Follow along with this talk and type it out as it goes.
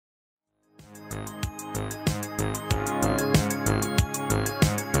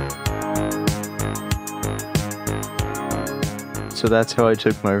So that's how I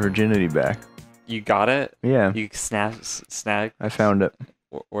took my virginity back. You got it? Yeah. You snagged? I found it.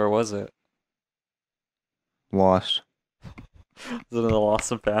 Where was it? Lost. Was it in the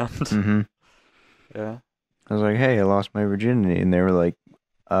lost and found? Mm-hmm. Yeah. I was like, hey, I lost my virginity. And they were like,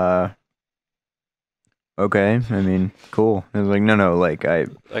 okay. I mean, cool. I was like, no, like, I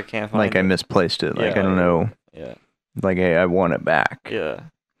can't find like, it. I misplaced it. Like, I don't know. Yeah. Like, I want it back. Yeah.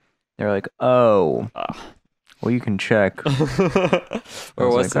 They're like, oh. Well, you can check. Where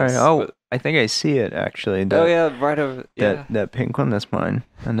was like, this? all right, I think I see it, actually. Oh, yeah, right over... Yeah. That pink one, that's mine.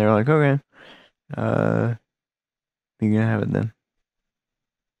 And they're like, okay. You can have it then.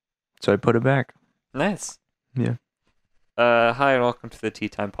 So I put it back. Nice. Yeah. Hi, and welcome to the Tea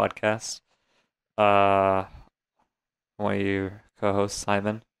Time Podcast. One of your co-hosts,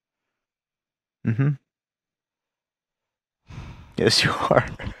 Simon. Mm-hmm. Yes, you are.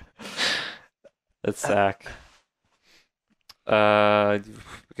 It's Zach. We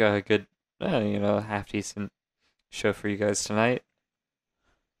got a good, half-decent show for you guys tonight.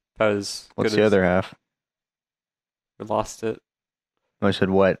 About as What's good the as other half? we lost it. I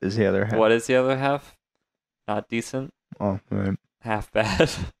said, what is the other half? What is the other half? Not decent. Oh, right. Half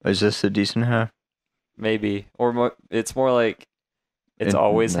bad. Is this the decent half? Maybe. Or more, it's more like it's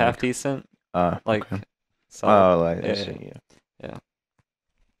always half decent. Like, okay. so, I see, yeah.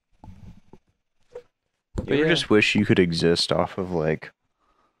 You ever just wish you could exist off of, like,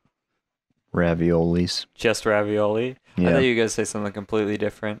 raviolis? Just ravioli? Yeah. I thought you were going to say something completely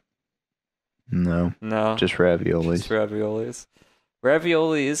different. No. No. Just raviolis. Just raviolis.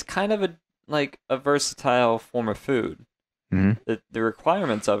 Ravioli is kind of a versatile form of food. Mm-hmm. The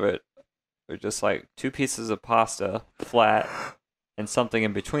requirements of it are just like 2 pieces of pasta, flat, and something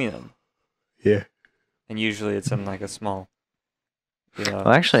in between them. Yeah. And usually it's in like a small, well,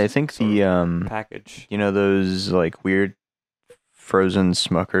 actually, I think the package. You know those like weird frozen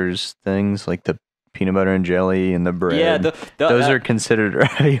Smuckers things, like the peanut butter and jelly and the bread. Yeah, those are considered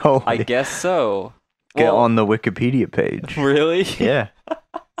ravioli. I guess so. Get on the Wikipedia page. Really? Yeah,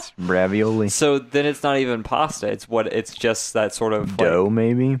 it's ravioli. So then it's not even pasta. It's just that sort of dough,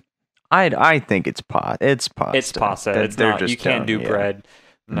 maybe. I think it's It's pasta. It's pasta. It's not. You can't do bread.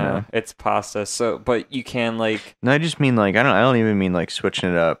 No, it's pasta. So, but you can like. No, I just mean like I don't even mean like switching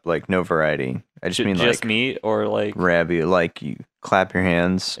it up. Like no variety. I just mean just like meat or like ravioli. Like you clap your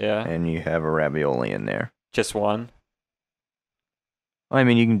hands. Yeah. And you have a ravioli in there. Just one. I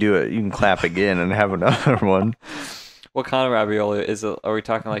mean, you can do it. You can clap again and have another one. What kind of ravioli is it? Are we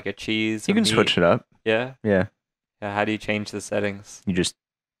talking like a cheese? You can switch it up. Yeah. Yeah. Yeah. How do you change the settings? You just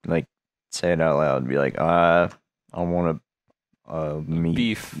like say it out loud. Be like, I want a meat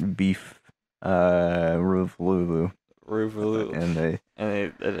beef ruvulu. And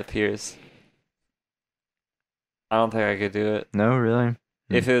it appears. I don't think I could do it. No, really.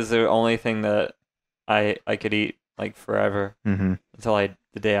 If it was the only thing that I could eat like forever until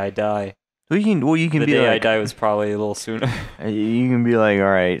the day I die. Well, you can the be day like, I die was probably a little sooner. You can be like, all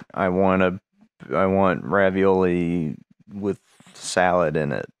right, I want ravioli with salad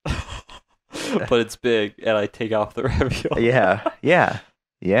in it. But it's big, and I take off the ravioli. Yeah.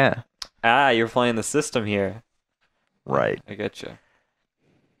 You're playing the system here. Right. I get you.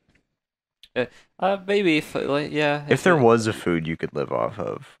 Maybe if there was a food you could live off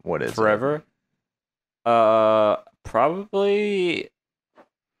of, what is forever? Probably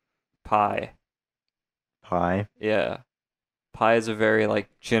pie. Pie? Yeah. Pie is a very like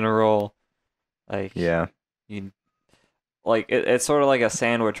general like it's sort of like a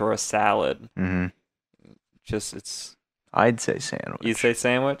sandwich or a salad. Mm-hmm. I'd say sandwich. You say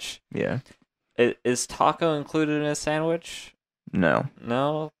sandwich? Yeah. Is taco included in a sandwich? No.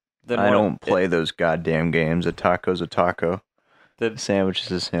 No? Then I don't play those goddamn games. A taco's a taco. The sandwich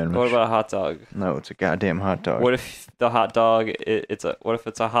is a sandwich. What about a hot dog? No, it's a goddamn hot dog. What if the hot dog what if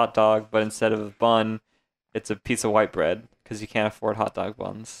it's a hot dog, but instead of a bun, it's a piece of white bread because you can't afford hot dog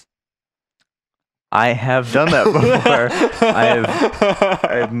buns? I have done that before.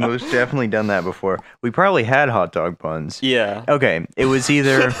 I have most definitely done that before. We probably had hot dog buns. Yeah. Okay, it was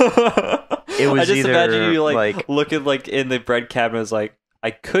either. I just imagine you like looking like in the bread cabinet, like I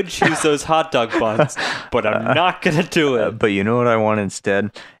could choose those hot dog buns, but I'm not gonna do it. But you know what I want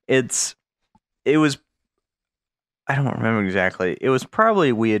instead? It was. I don't remember exactly. It was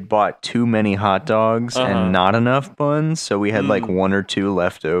probably we had bought too many hot dogs and not enough buns, so we had like 1 or 2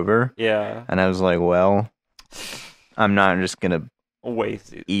 left over. Yeah. And I was like, well, I'm not just gonna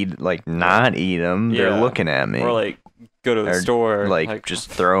not eat them. Yeah. They're looking at me. Or like go to the store, like just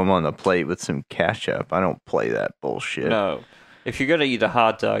throw them on the plate with some ketchup. I don't play that bullshit. No. If you're gonna eat a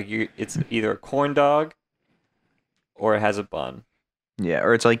hot dog, it's either a corn dog or it has a bun. Yeah,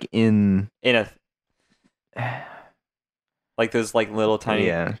 or it's like in a like those like little tiny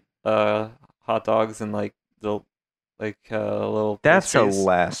hot dogs and like the little That's pastries. a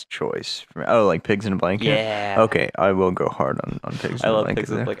last choice. Like pigs in a blanket? Yeah. Okay, I will go hard on pigs in a blanket. I love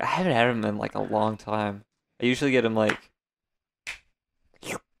pigs in a blanket. I haven't had them in like a long time. I usually get them like...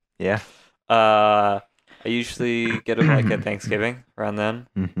 Yeah. I usually get them like at Thanksgiving, around then.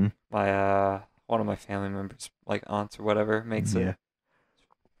 Mm-hmm. One of my family members, like aunts or whatever, makes it.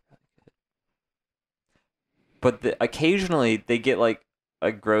 But occasionally they get like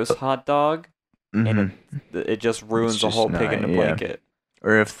a gross hot dog, and it just ruins the whole pig in a blanket.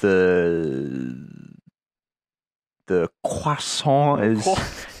 Or if the croissant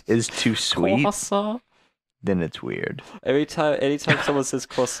is too sweet, then it's weird. Anytime someone says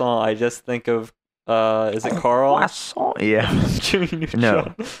croissant, I just think of is it Carl? Croissant, yeah.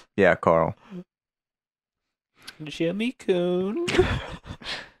 No, yeah, Carl. Jimmy Coon.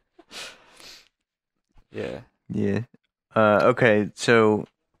 Yeah. Yeah. Okay, so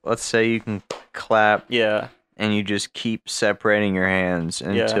let's say you can clap. Yeah. And you just keep separating your hands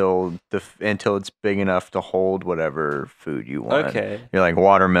until until it's big enough to hold whatever food you want. Okay. You're like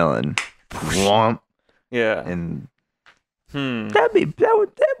watermelon. Womp. Yeah. And that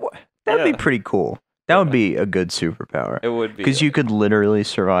would be pretty cool. That would be a good superpower. It would be. Because you could literally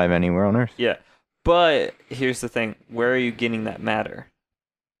survive anywhere on Earth. Yeah. But here's the thing. Where are you getting that matter?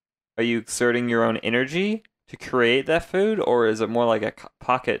 Are you exerting your own energy to create that food, or is it more like a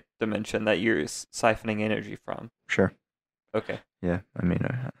pocket dimension that you're siphoning energy from? Sure. Okay. Yeah, I mean,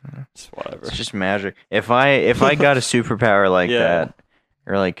 just whatever. It's just magic. If I got a superpower like that,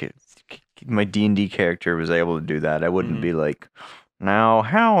 or like my D&D character was able to do that, I wouldn't be like, now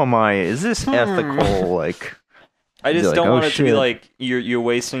how am I? Is this ethical? Like, I just don't want it to be like you're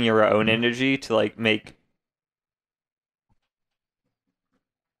wasting your own energy to like make.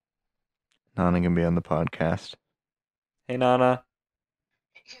 Nana can be on the podcast. Hey, Nana.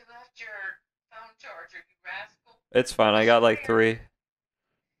 You left your phone charger, you rascal. It's fine. I got like 3. Do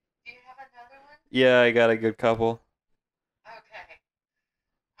you have another one? Yeah, I got a good couple. Okay.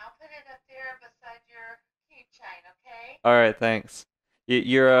 I'll put it up there beside your keychain, okay? All right, thanks.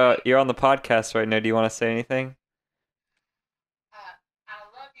 You're on the podcast right now. Do you want to say anything? I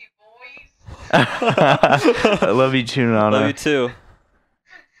love you, boys. I love you too, Nana. Love you too.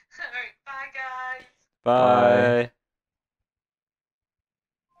 Bye.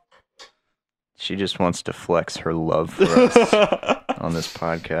 She just wants to flex her love for us on this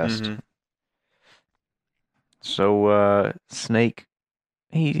podcast. Mm-hmm. So, Snake,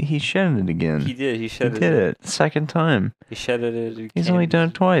 he shedded it again. He did. He did it. Second time. He shedded it. He's only done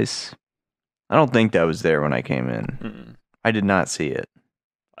it twice. I don't think that was there when I came in. Mm-mm. I did not see it.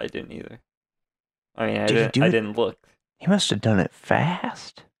 I didn't either. I mean, I didn't look. He must have done it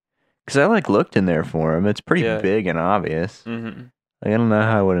fast. Because I looked in there for him. It's pretty big and obvious. Mm-hmm. I don't know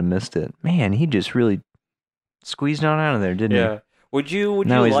how I would have missed it. Man, he just really squeezed on out of there, didn't he? Yeah. Would you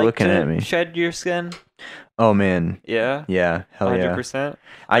now he's like looking to at me. shed your skin? Oh man. Yeah. Yeah. Hell 100%?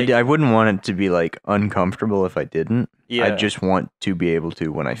 yeah. I wouldn't want it to be uncomfortable if I didn't. Yeah. I just want to be able to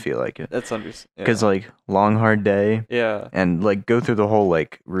when I feel like it. That's understandable. Because long hard day. Yeah. And go through the whole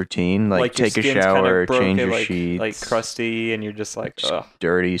routine, take a shower, change your sheets, like crusty, and you're just ugh.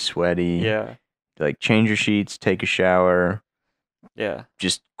 Dirty, sweaty. Yeah. Change your sheets, take a shower. Yeah.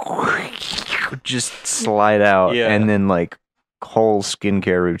 Just slide out, and then whole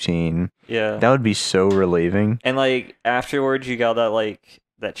skincare routine. Yeah. That would be so relieving. And afterwards, you got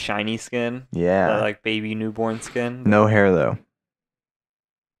that shiny skin. Yeah. That baby newborn skin. No hair though.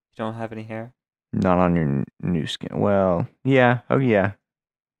 You don't have any hair? Not on your new skin. Well, yeah. Oh yeah.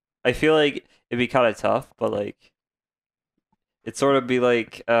 I feel like it'd be kind of tough, but it'd sort of be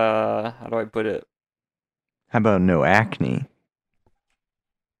how do I put it? How about no acne?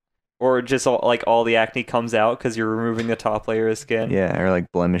 Or just all the acne comes out because you're removing the top layer of skin. Yeah, or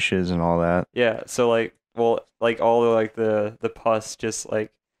blemishes and all that. Yeah, so all the pus just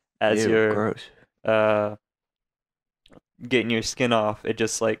as Ew, you're gross. Getting your skin off, it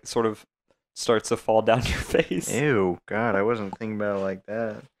just sort of starts to fall down your face. Ew, God, I wasn't thinking about it like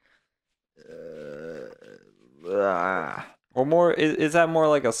that. Or more is that more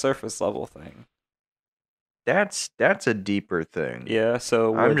like a surface level thing? That's a deeper thing. Yeah,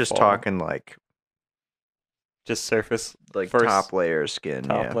 so I'm just talking just surface, first, top layer skin.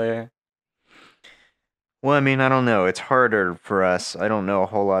 Top layer. Well, I mean, I don't know. It's harder for us. I don't know a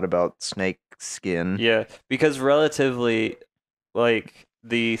whole lot about snake skin. Yeah, because relatively,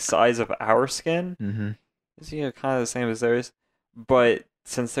 the size of our skin is kind of the same as theirs, but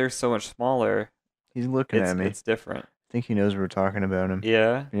since they're so much smaller, he's looking at me. It's different. think he knows we're talking about him.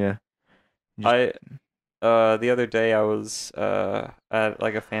 Yeah. Yeah. The other day I was at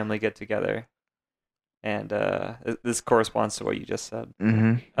like a family get together, and this corresponds to what you just said.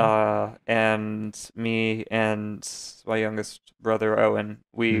 And me and my youngest brother Owen,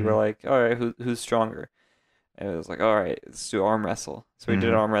 we were like, all right, who's stronger? And it was like, all right, let's do arm wrestle. So we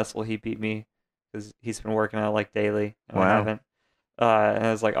did arm wrestle. He beat me because he's been working out like daily, and I haven't. And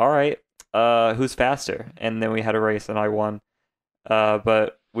I was like, all right, who's faster? And then we had a race, and I won.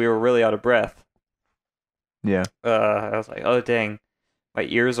 But we were really out of breath. Yeah. I was like, oh dang, my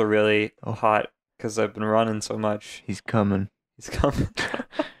ears are really hot because I've been running so much. He's coming. He's coming.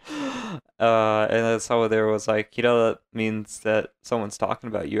 And then someone there was like, that means that someone's talking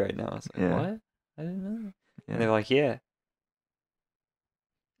about you right now. I was like, what? I didn't know. Yeah. And they're like, yeah.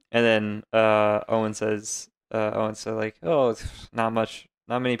 And then Owen said like, oh, not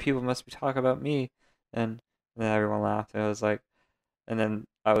many people must be talking about me. And then everyone laughed, and I was like, and then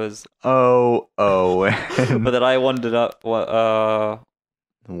I was but then I one-upped up.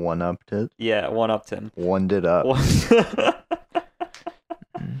 One-upped it? Yeah, one-upped him. One-did up.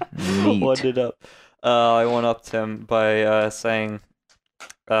 Neat. One-did up. I one-upped him by saying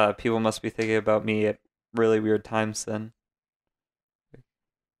people must be thinking about me at really weird times then.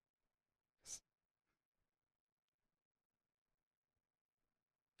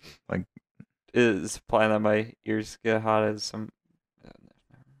 Like, is implying that my ears get hot as some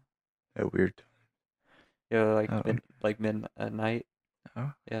a weird time. Yeah, like midnight.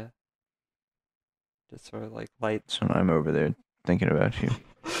 Oh. Yeah. Just sort of like light. So I'm over there thinking about you.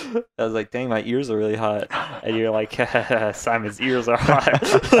 I was like, dang, my ears are really hot. And you're like, Simon's ears are hot.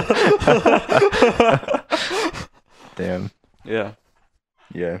 Damn. Yeah.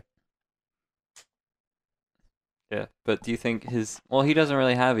 Yeah. Yeah. But do you think he doesn't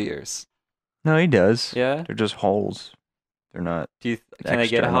really have ears. No, he does. Yeah? They're just holes. They're not. Can they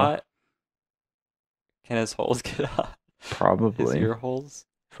get external. hot? Can his holes get hot? Probably. His ear holes?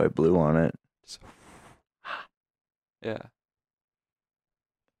 If I blew on it. Yeah.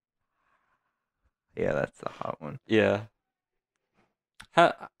 Yeah, that's the hot one. Yeah.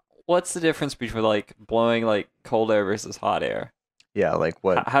 What's the difference between like blowing like cold air versus hot air? Yeah, like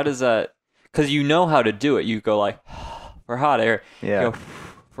what? How does that? Because you know how to do it. You go like for hot air. Yeah. You go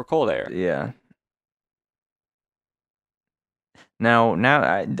for cold air. Yeah. Now,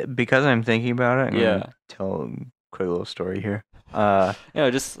 because I'm thinking about it, I'm gonna tell a quick little story here.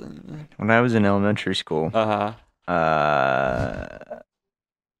 Just when I was in elementary school, we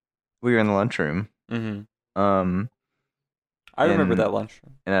were in the lunchroom. Mm-hmm. I remember that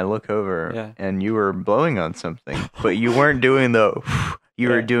lunchroom. And I look over, and you were blowing on something, but you weren't doing the. You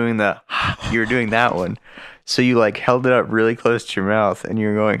were doing that one. So you like held it up really close to your mouth, and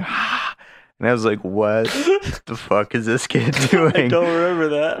you're going. And I was like, what the fuck is this kid doing? I don't remember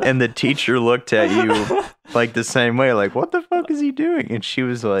that. And the teacher looked at you like the same way, like, what the fuck is he doing? And she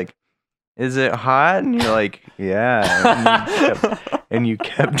was like, is it hot? And you're like, yeah. And you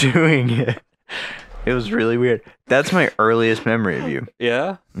kept doing it. It was really weird. That's my earliest memory of you.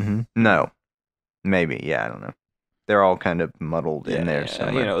 Yeah? Mm-hmm. No. Maybe. Yeah, I don't know. They're all kind of muddled in there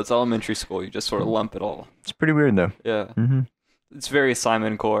somewhere. It's elementary school. You just sort of lump it all. It's pretty weird, though. Yeah. Mm-hmm. It's very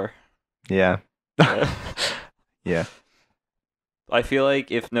Simon Core. Yeah. Yeah. I feel like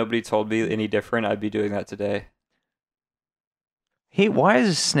if nobody told me any different, I'd be doing that today. Hey, why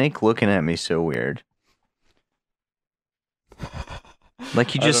is Snake looking at me so weird? Like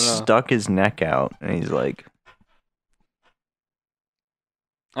he just stuck his neck out and he's like...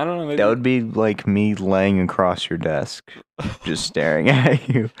 I don't know, maybe... That would be like me laying across your desk, just staring at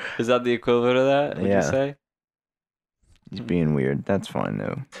you. Is that the equivalent of that, would you say? He's being weird. That's fine,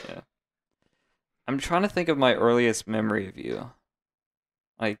 though. Yeah. I'm trying to think of my earliest memory of you.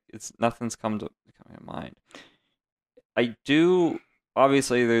 Like, nothing's coming to mind. I do...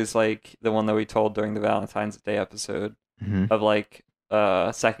 Obviously, there's, like, the one that we told during the Valentine's Day episode of, like,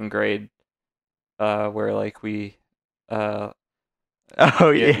 second grade, where, like, we... Oh,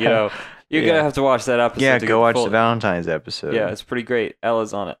 yeah. You're going to have to watch that episode. Yeah, go watch the Valentine's episode. Yeah, it's pretty great.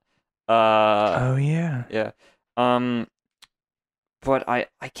 Ella's on it. Oh, yeah. Yeah. But I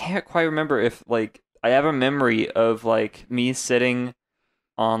can't quite remember if, like, I have a memory of, like, me sitting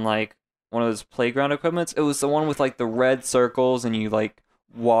on, like, one of those playground equipments. It was the one with, like, the red circles, and you, like,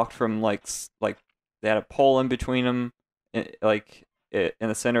 walked from, like they had a pole in between them, in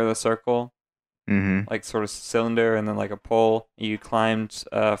the center of the circle. Mm-hmm. Like, sort of cylinder, and then, like, a pole. You climbed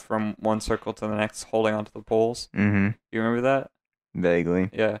from one circle to the next, holding onto the poles. Mm-hmm. You remember that?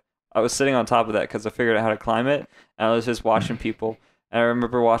 Vaguely. Yeah. I was sitting on top of that because I figured out how to climb it, and I was just watching people. And I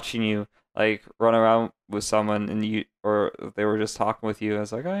remember watching you like run around with someone and or they were just talking with you. I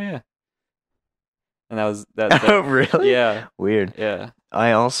was like, oh yeah, and that was that. Oh, really? Yeah, Weird. yeah.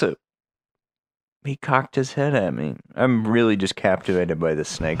 He cocked his head at me. I'm really just captivated by the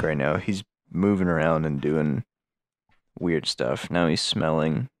snake right now. He's moving around and doing weird stuff. Now he's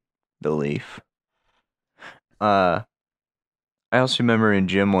smelling the leaf. I also remember in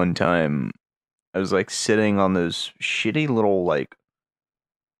gym one time, I was like sitting on those shitty little like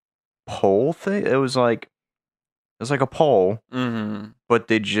pole thing. It was like a pole, Mm-hmm. but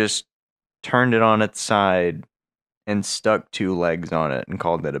they just turned it on its side and stuck 2 legs on it and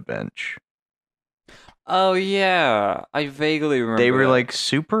called it a bench. Oh yeah, I vaguely remember. They were that. like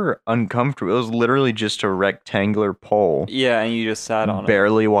super uncomfortable. It was literally just a rectangular pole. Yeah, and you just sat on it.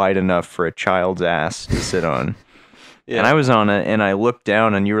 Barely wide enough for a child's ass to sit on. Yeah. And I was on it, and I looked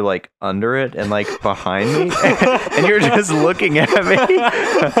down, and you were like under it and like behind me, and you were just looking at me.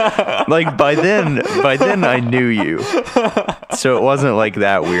 Like by then I knew you, so it wasn't like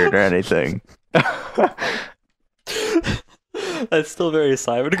that weird or anything. That's still very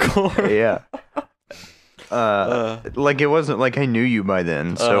Simon Core. Yeah. Like it wasn't like I knew you by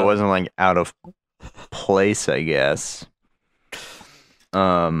then, so it wasn't like out of place, I guess.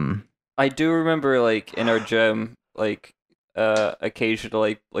 I do remember like in our gym, like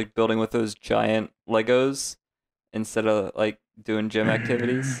occasionally like building with those giant Legos instead of like doing gym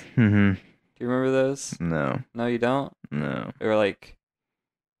activities. Mm-hmm. Do you remember those? No. No, you don't? No. They were like,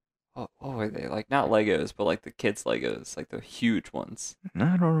 what were they? Like not Legos, but like the kids' Legos, like the huge ones. No,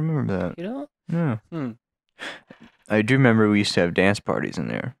 I don't remember that. You don't? No. I do remember we used to have dance parties in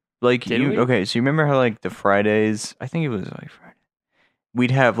there. Like Did we? Okay, so you remember how like the Fridays, I think it was like Friday.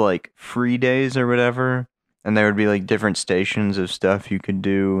 We'd have like free days or whatever, and there would be like different stations of stuff you could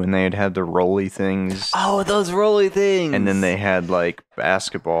do, and they'd have the rolly things. Oh, those rolly things. And then they had like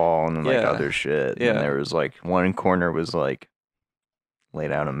basketball and like Yeah. other shit. Yeah. And there was like one corner was like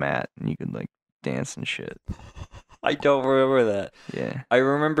laid out a mat and you could like dance and shit. I don't remember that. Yeah. I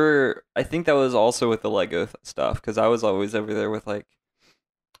remember, I think that was also with the Lego stuff, because I was always over there with like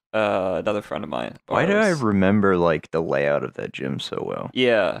another friend of mine. Why do I remember like the layout of that gym so well?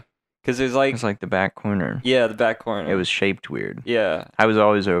 Yeah, because there's It like, was like the back corner. yeah, the back corner. It was shaped weird. Yeah. I was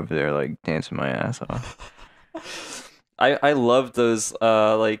always over there like dancing my ass off. I loved those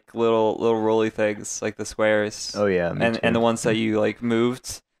like little rolly things, like the squares. Oh yeah, me and the too. ones that you like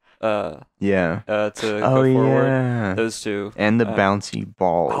moved Yeah. to Oh go forward. yeah. Those two. And the bouncy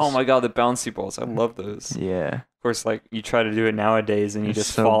balls. Oh my god, the bouncy balls. I love those. Yeah. Of course, like you try to do it nowadays and you It's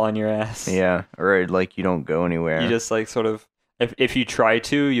just so- fall on your ass. Yeah. Or like you don't go anywhere. You just like sort of if you try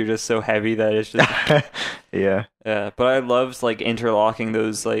to, you're just so heavy that it's just Yeah. yeah. But I loved like interlocking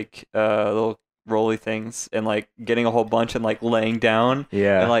those like little rolly things and like getting a whole bunch and like laying down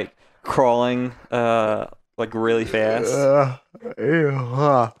Yeah. and like crawling like really fast.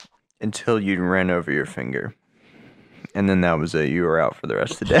 Until you ran over your finger. And then that was it. You were out for the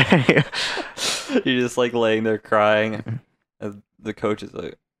rest of the day. You're just like laying there crying. And the coach is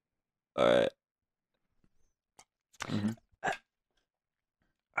like, all right. Mhm.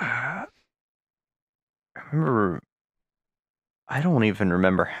 I remember. I don't even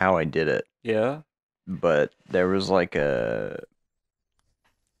remember how I did it, Yeah. but there was like it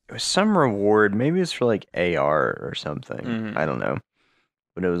was some reward. Maybe it's for like AR or something. Mhm. I don't know.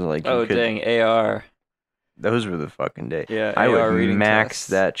 But it was like, Oh dang, AR. those were the fucking days. Yeah, I AR would reading max tests.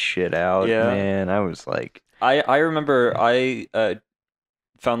 that shit out, Yeah. man. I was like, I remember I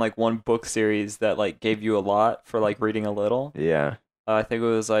found like one book series that like gave you a lot for like reading a little. yeah. I think it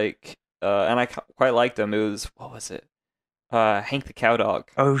was like and I quite liked them. It was, what was it? Hank the Cowdog.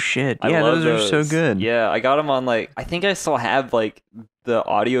 Oh shit. I Yeah, love those are so good. Yeah, I got them on like, I think I still have like the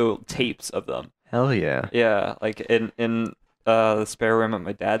audio tapes of them. Hell yeah. Yeah, like in the spare room at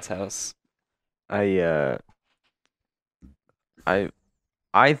my dad's house. I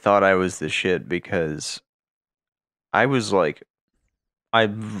thought I was the shit because I was like, I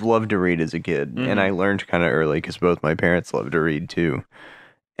loved to read as a kid, Mhm. and I learned kind of early because both my parents loved to read too,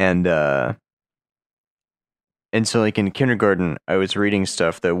 and so like in kindergarten, I was reading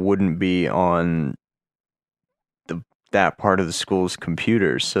stuff that wouldn't be on that part of the school's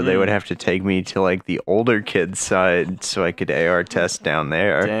computers, so they would have to take me to like the older kids' side so I could AR test down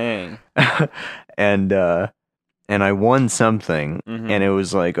there. Dang. and I won something, Mhm. and it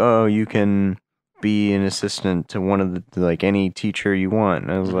was like, oh, you can be an assistant to one of the like any teacher you want.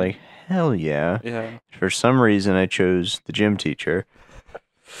 And I was Mhm. like, hell yeah. Yeah. For some reason, I chose the gym teacher,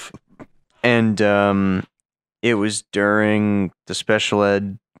 and it was during the special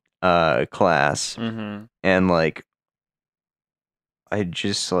ed class, Mhm. and like I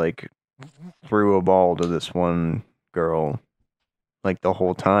just like threw a ball to this one girl like the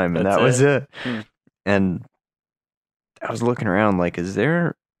whole time, and That's that was it. Hmm. And I was looking around like, is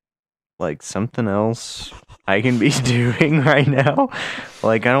there like something else I can be doing right now?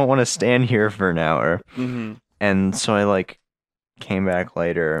 Like, I don't want to stand here for an hour. Mm-hmm. And so I like came back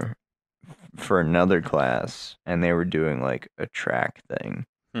later for another class, and they were doing like a track thing.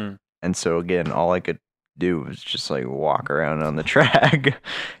 Hmm. And so again, all I could do was just like walk around on the track.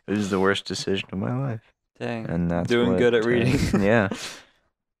 It was the worst decision of my life. Dang. And that's Doing what, good at reading. Yeah.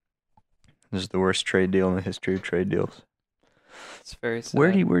 This is the worst trade deal in the history of trade deals. It's very sad.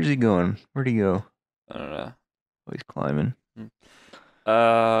 Where's he going? Where'd he go? I don't know. Oh, he's climbing.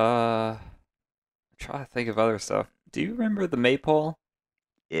 I'm trying to think of other stuff. Do you remember the maypole?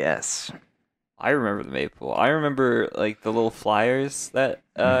 Yes. I remember the maypole. I remember like the little flyers that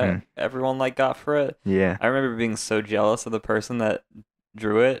everyone like got for it. Yeah. I remember being so jealous of the person that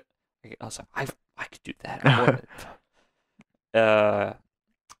drew it. I was like, I could do that. I want it.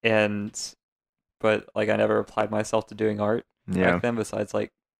 But like I never applied myself to doing art back then. Besides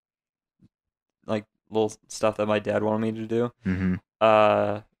like little stuff that my dad wanted me to do. Mm-hmm.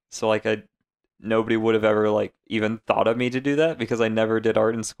 So like nobody would have ever like even thought of me to do that because I never did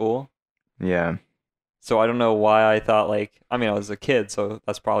art in school. Yeah. So I don't know why I thought like, I mean, I was a kid, so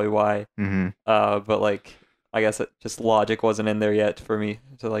that's probably why. Mm-hmm. But like, I guess it just logic wasn't in there yet for me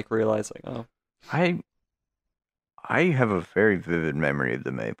to like realize like, oh, I have a very vivid memory of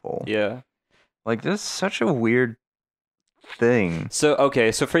the maypole. yeah. Like, this is such a weird thing. So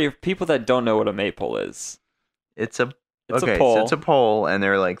okay, so for your people that don't know what a maypole is, It's a it's okay, a pole. so it's a pole, and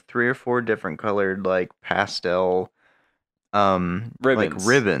there are like 3 or 4 different colored like pastel Ribbons. like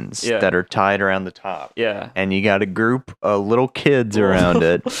ribbons Yeah. that are tied around the top. Yeah. And you got a group of little kids around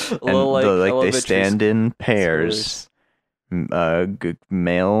it. And they stand in pairs,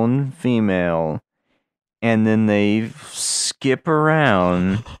 male and female, and then they skip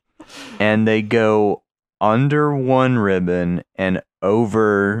around and they go under one ribbon and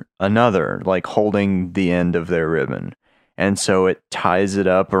over another, like holding the end of their ribbon. And so it ties it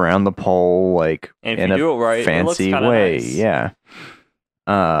up around the pole, like And if in you a do it right, it looks fancy kinda way. nice. Yeah.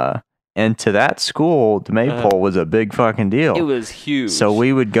 And to that school, the maypole was a big fucking deal. It was huge. So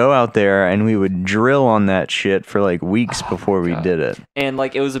we would go out there and we would drill on that shit for like weeks before we God. did it. And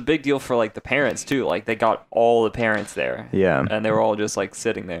like it was a big deal for like the parents too. Like they got all the parents there. Yeah. And they were all just like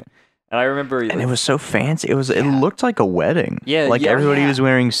sitting there. And I remember And it was so fancy. It looked like a wedding. Yeah, like yeah, everybody yeah. was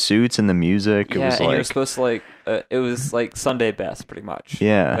wearing suits and the music. It yeah, was and like you're supposed to like it was like Sunday best pretty much.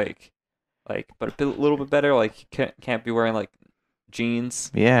 Yeah. Like but a little bit better. Like you can't be wearing like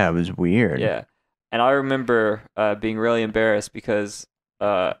jeans. Yeah, it was weird. Yeah. And I remember being really embarrassed because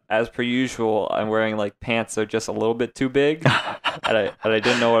as per usual, I'm wearing like pants that are just a little bit too big, and I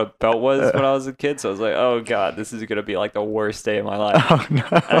didn't know what a belt was when I was a kid, so I was like, oh god, this is gonna be like the worst day of my life. Oh no.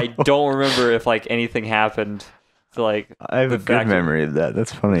 And I don't remember if like anything happened to like I have a good memory of that.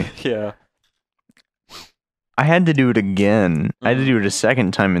 That's funny. Yeah. I had to do it again. I had to do it a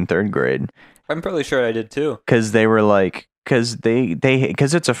second time in 3rd grade. I'm pretty sure I did too. Because they were like, because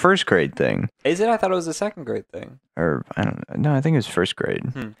it's a 1st grade thing. Is it? I thought it was a 2nd grade thing. Or I don't know. No, I think it was 1st grade.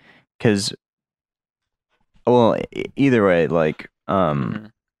 Hmm. Because, well, either way, like,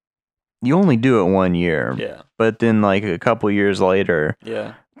 you only do it 1 year. Yeah. But then, like, a couple years later,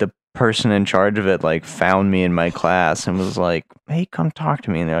 Yeah. the person in charge of it, like, found me in my class and was like, hey, come talk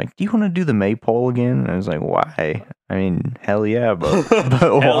to me. And they're like, do you want to do the maypole again? And I was like, why? I mean, hell yeah, but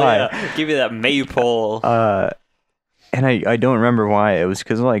Hell why? yeah. Give you that maypole. And I don't remember why. It was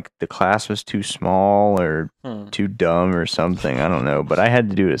because, like, the class was too small or too dumb or something. I don't know. But I had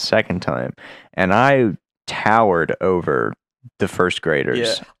to do it a second time. And I towered over the 1st graders.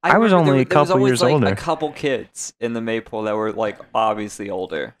 Yeah. I was only a couple there was years always, older. like, a couple kids in the maypole that were, like, obviously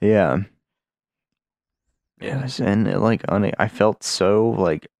older. Yeah. Yeah. Yes, and like I felt so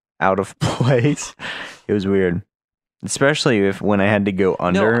like out of place. It was weird, especially when I had to go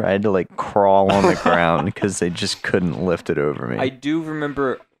under. I had to like crawl on the ground because they just couldn't lift it over me. I do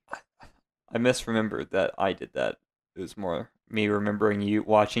remember. I misremembered that I did that. It was more me remembering you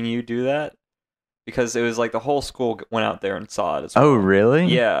watching you do that because it was like the whole school went out there and saw it as well. Oh really?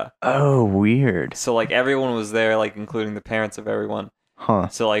 Yeah. Oh weird. So like everyone was there, like including the parents of everyone. Huh.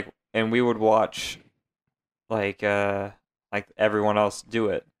 So like, and we would watch. Like everyone else do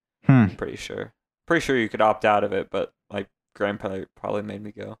it. I'm pretty sure. Pretty sure you could opt out of it, but my grandpa probably made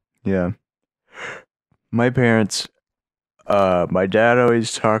me go. Yeah. My parents, my dad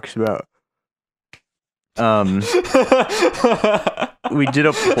always talks about, we did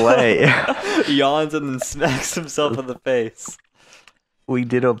a play. Yawns and then smacks himself in the face. we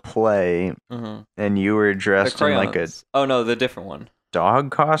did a play, and you were The dressed in like a crayons. Oh no, the different one.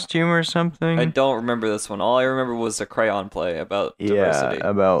 dog costume or something. I don't remember this one. All I remember was a crayon play about diversity. Yeah,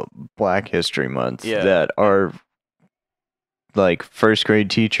 about Black History Month. Yeah. That our like first grade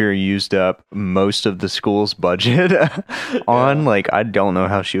teacher used up most of the school's budget on. Yeah. Like, I don't know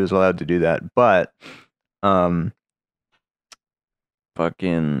how she was allowed to do that, but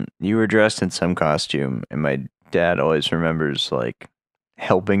fucking, you were dressed in some costume, and my dad always remembers like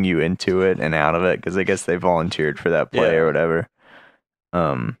helping you into it and out of it, because I guess they volunteered for that play or whatever.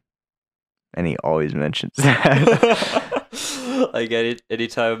 And he always mentions that. Like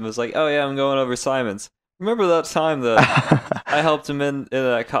anytime it was like, oh yeah, I'm going over Simon's. Remember that time that I helped him in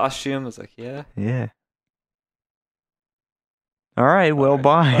that costume? I was like, yeah. Yeah. All right, well,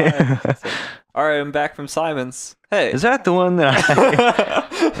 bye. It's like, all right, I'm back from Simon's. Hey. Is that the one that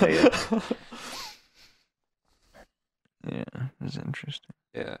I... Yeah, it's interesting.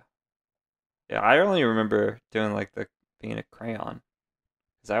 Yeah. Yeah, I only remember doing like being a crayon.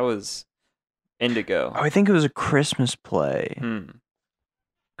 Because I was indigo. Oh, I think it was a Christmas play.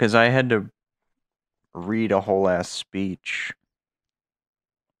 Because I had to read a whole ass speech.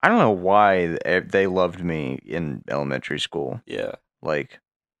 I don't know why they loved me in elementary school. Yeah. Like,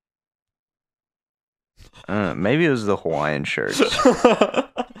 maybe it was the Hawaiian shirts.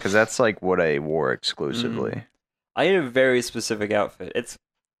 Because that's like what I wore exclusively. I had a very specific outfit.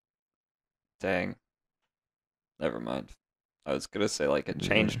 Dang. Never mind. I was going to say like it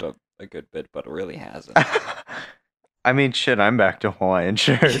changed a good bit, but it really hasn't. I mean, shit, I'm back to Hawaiian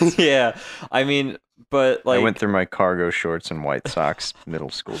shirts. Yeah. I mean, but like... I went through my cargo shorts and white socks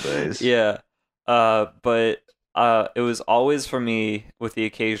middle school days. Yeah. But it was always for me with the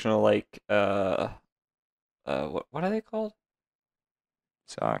occasional like what are they called?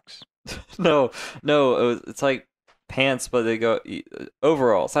 Socks. No, it's like pants, but they go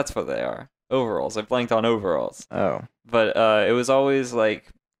overalls. That's what they are. Overalls. I blanked on overalls. Oh. But it was always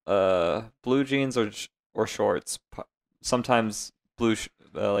like blue jeans or shorts. Sometimes blue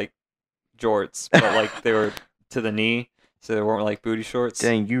like jorts, but like they were to the knee, so they weren't like booty shorts.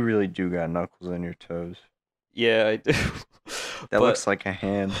 Dang, you really do got knuckles on your toes. Yeah, I do. That looks like a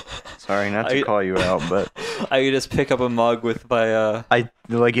hand. Sorry, not to call you out, but I could just pick up a mug with my I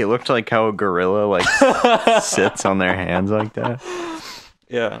like it looked like how a gorilla like sits on their hands like that.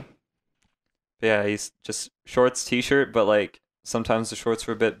 Yeah. Yeah, he's just shorts, t-shirt, but like sometimes the shorts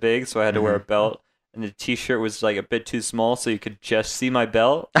were a bit big, so I had to wear a belt, and the t-shirt was like a bit too small, so you could just see my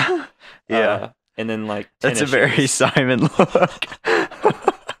belt. Yeah. And then like that's a very Simon look.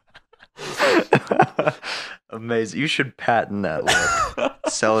 Amazing. You should patent that look.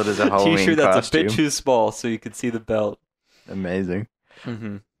 Sell it as a Halloween t-shirt that's costume. a bit too small, so you could see the belt. Amazing.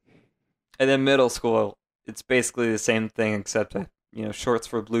 And then middle school, it's basically the same thing, except shorts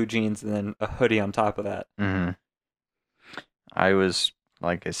for blue jeans and then a hoodie on top of that. I was,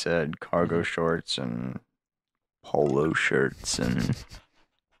 like I said, cargo shorts and polo shirts and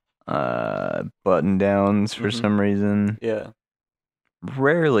button downs for some reason. Yeah.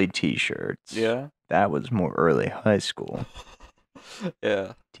 Rarely t-shirts. Yeah. That was more early high school.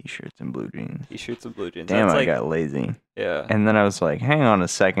 Yeah. T-shirts and blue jeans. T-shirts and blue jeans. Damn, That's I like, got lazy. Yeah. And then I was like, hang on a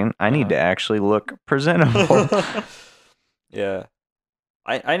second. I need to actually look presentable. Yeah.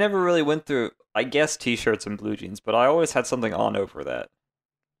 I never really went through, I guess, t-shirts and blue jeans, but I always had something on over that.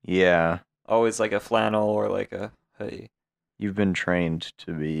 Yeah. Always like a flannel or like a hoodie. You've been trained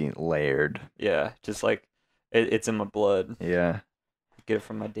to be layered. Yeah, just like it's in my blood. Yeah. Get it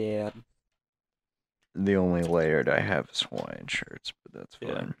from my dad. The only layered I have is Hawaiian shirts, but that's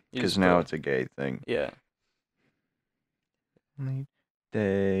fine. Because now it's a gay thing. Yeah.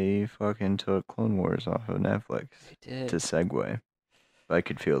 They fucking took Clone Wars off of Netflix. They did. To segue. I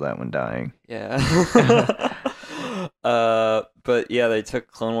could feel that one dying. Yeah. But yeah, they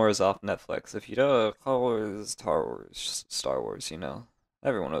took Clone Wars off Netflix. If you know Clone Wars, Star Wars, you know.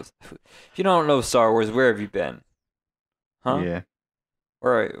 Everyone knows. If you don't know Star Wars, where have you been? Huh? Yeah.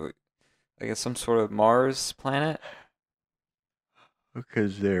 Or I guess some sort of Mars planet?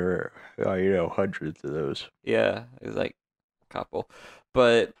 Because there are, hundreds of those. Yeah, it was like a couple.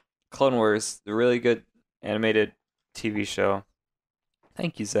 But Clone Wars, the really good animated TV show.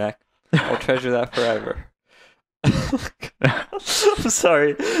 Thank you, Zach. I'll treasure that forever. I'm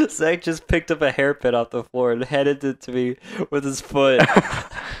sorry. Zach just picked up a hairpin off the floor and handed it to me with his foot.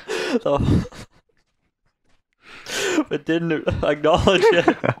 But didn't acknowledge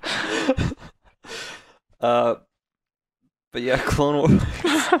it. But yeah, Clone Wars.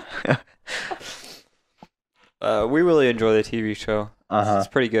 We really enjoy the TV show. It's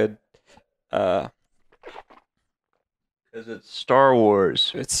pretty good. Because it's Star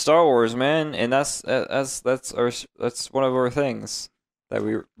Wars. It's Star Wars, man, and that's one of our things that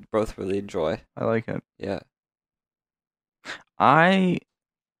we both really enjoy. I like it. Yeah. I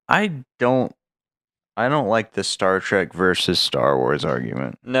don't like the Star Trek versus Star Wars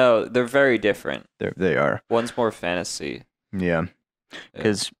argument. No, they're very different. They are. One's more fantasy. Yeah.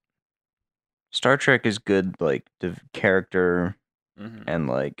 Because Star Trek is good, like, the character and,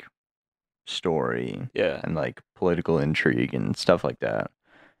 like, story. Yeah. And, like, political intrigue and stuff like that.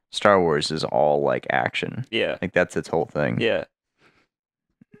 Star Wars is all, like, action. Yeah. Like, that's its whole thing. Yeah.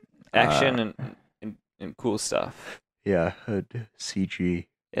 Action and cool stuff. Yeah. CG.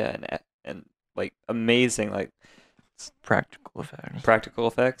 Yeah, and like, amazing, like, Practical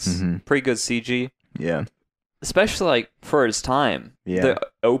effects. Pretty good CG. Yeah. Especially, like, for its time. Yeah. The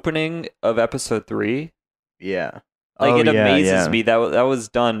opening of episode 3. Yeah. Like, it amazes me that was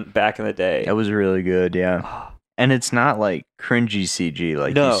done back in the day. That was really good, yeah. And it's not, like, cringy CG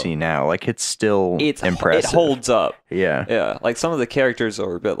like you see now. Like, it's still impressive. It holds up. Yeah. Yeah. Like, some of the characters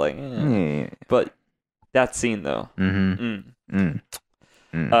are a bit like, but that scene, though.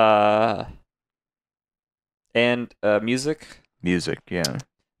 And music. Music, yeah.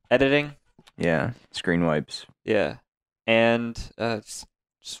 Editing. Yeah. Screen wipes. Yeah. And just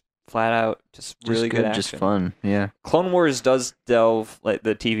flat out, just really good action. Just fun, yeah. Clone Wars does delve, like,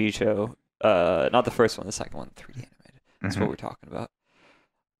 the TV show, not the first one, the second one, 3D animated. That's what we're talking about.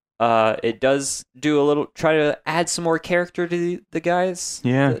 It does do try to add some more character to the guys,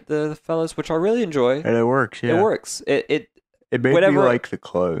 the fellas, which I really enjoy. And it works, yeah. It works. It makes me like the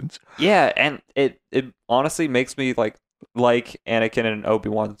clones. Yeah, and it honestly makes me like Anakin and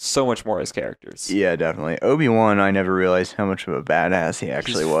Obi-Wan so much more as characters. Yeah, definitely. Obi-Wan, I never realized how much of a badass he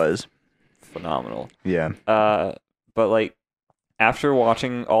actually was. Phenomenal. Yeah. But, like, after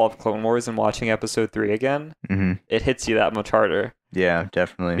watching all of Clone Wars and watching episode 3 again, it hits you that much harder. Yeah,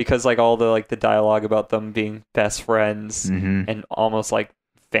 definitely. Because, like, all the dialogue about them being best friends and almost like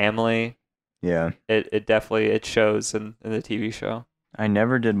family. Yeah. It definitely shows in the TV show. I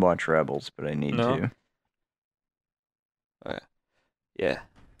never did watch Rebels, but I need to. Yeah.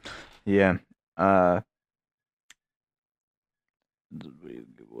 Yeah. What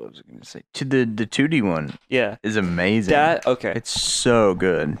was I going to say? To the 2D one. Yeah. Is amazing. Okay. It's so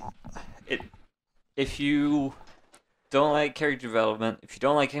good. If you don't like character development, if you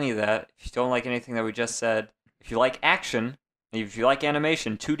don't like any of that, if you don't like anything that we just said, if you like action, if you like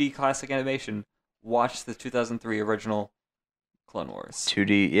animation, 2D classic animation, watch the 2003 original Clone Wars.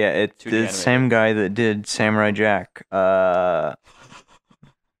 2D, yeah, it's 2D the animated. same guy that did Samurai Jack. Sorry,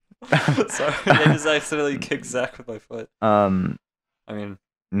 I just accidentally kicked Zach with my foot. I mean,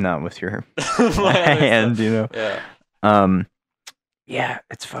 not with your my hand, you know. Yeah. Yeah,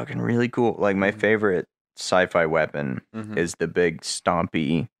 it's fucking really cool. Like, my favorite sci-fi weapon is the big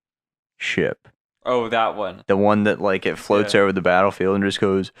stompy ship. Oh, that one. The one that, like, it floats over the battlefield and just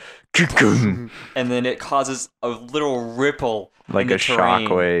goes, and then it causes a little ripple, like a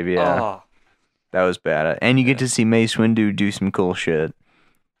shockwave. Yeah, that was bad. And you get to see Mace Windu do some cool shit.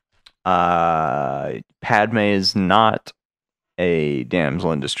 Padme is not a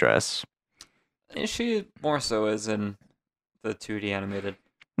damsel in distress. She more so is in the 2D animated.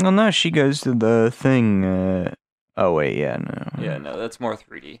 Well, no, she goes to the thing. Oh wait, yeah, no. Yeah, no, that's more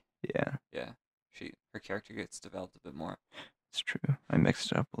 3D. Yeah. Yeah. Her character gets developed a bit more. It's true. I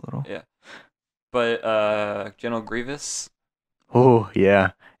mixed it up a little. Yeah. But General Grievous. Oh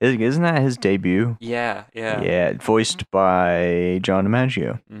yeah, isn't that his debut? Yeah. Yeah, voiced by John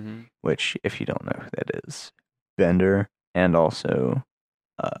DiMaggio. Mm-hmm. Which, if you don't know who that is, Bender and also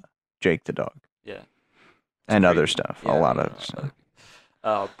Jake the dog. Yeah. And other stuff. A lot of stuff.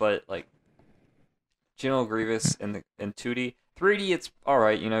 But like General Grievous in 2D, 3D, it's all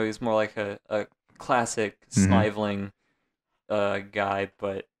right. You know, he's more like a classic sniveling guy,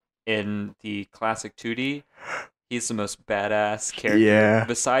 but in the classic 2D, he's the most badass character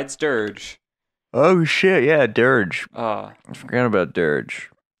besides Dirge. Oh shit, yeah, Dirge. I forgot about Dirge.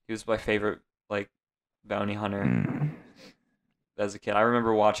 He was my favorite, like, bounty hunter as a kid. I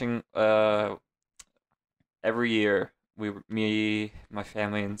remember watching every year. Me, my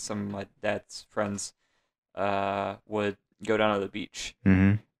family, and some of my dad's friends would go down to the beach,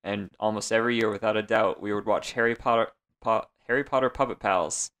 and almost every year, without a doubt, we would watch Harry Potter Puppet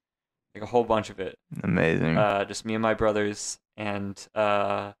Pals, like a whole bunch of it. Amazing. Just me and my brothers and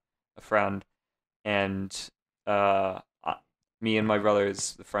a friend, and me and my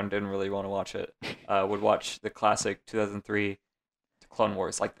brothers. The friend didn't really want to watch it. Would watch the classic 2003 Clone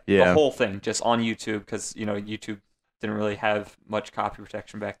Wars, like the whole thing, just on YouTube, because YouTube didn't really have much copy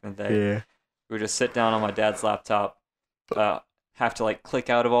protection back in the day. Yeah. We would just sit down on my dad's laptop, have to like click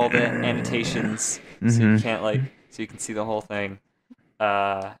out of all the annotations so you can't so you can see the whole thing,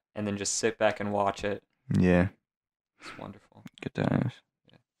 and then just sit back and watch it. Yeah. It's wonderful. Good times.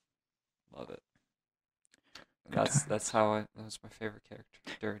 Yeah. Love it. That was my favorite character.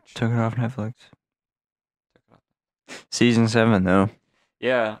 Dirge. Took it off Netflix. Took it off. Season 7 though.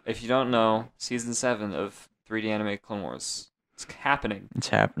 Yeah, if you don't know, season 7 of 3D animated Clone Wars, it's happening. It's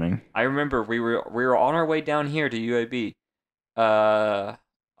happening. I remember we were on our way down here to UAB.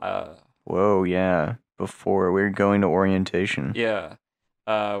 Whoa, yeah. Before we were going to orientation. Yeah.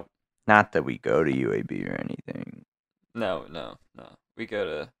 Not that we go to UAB or anything. No. We go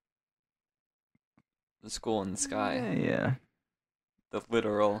to the school in the sky. Yeah. The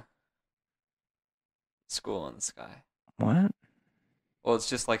literal school in the sky. What? Well, it's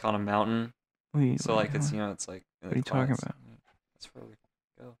just like on a mountain. So like it's it's like. What are you talking about? That's where we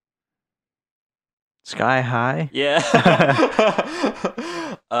go. Sky high? Yeah.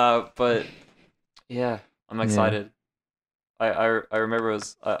 But yeah, I'm excited. Yeah. I remember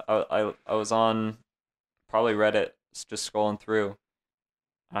I was on probably Reddit just scrolling through.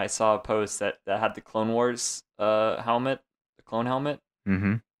 And I saw a post that had the Clone Wars helmet, the clone helmet,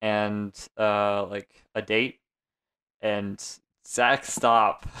 and like a date, and Zach,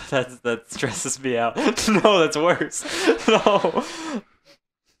 stop. That stresses me out. No, that's worse. No.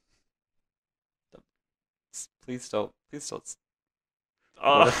 Please don't.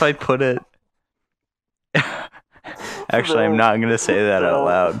 What if I put it? Actually, I'm not gonna say that out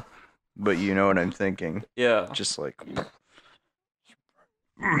loud, but you know what I'm thinking. Yeah. Just like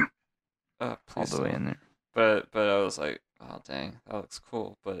all the way in there. But I was like, oh dang, that looks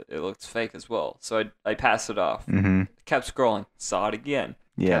cool, but it looked fake as well. So I passed it off. Kept scrolling, saw it again.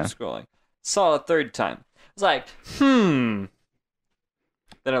 Yeah. Kept scrolling, saw it a third time. I was like,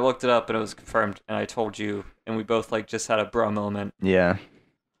 Then I looked it up and it was confirmed, and I told you, and we both like just had a bruh moment. Yeah.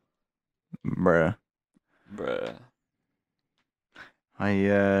 Bruh.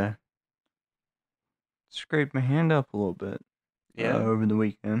 I scraped my hand up a little bit. Yeah. Over the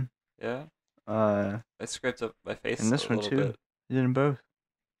weekend. Yeah. I scraped up my face. and this a one little too. Bit. You did them both.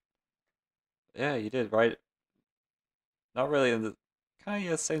 Yeah, you did, right? Not really in the kind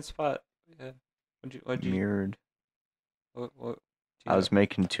of same spot. Yeah. What'd you mirrored? What I was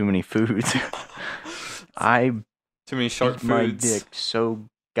making too many foods. I too many sharp beat my foods. dick so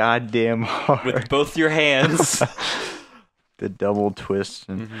goddamn hard with both your hands. The double twist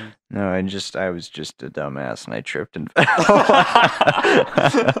and no, I was just a dumbass and I tripped and fell.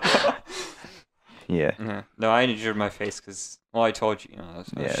 Yeah. No, I injured my face because I told you, I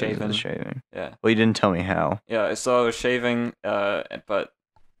was shaving. It was shaving. Yeah. Well, you didn't tell me how. Yeah, so I was shaving, but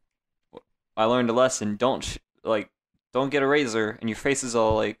I learned a lesson. Don't get a razor and your face is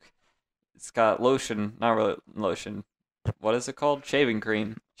all like it's got lotion, not really lotion. What is it called? Shaving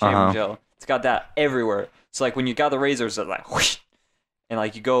cream, shaving gel. It's got that everywhere. So like when you got the razors, it's like whoosh, and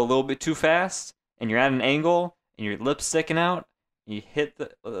like you go a little bit too fast, and you're at an angle, and your lip's sticking out, and you hit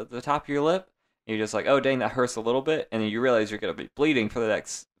the top of your lip, and you're just like, oh dang, that hurts a little bit, and then you realize you're gonna be bleeding for the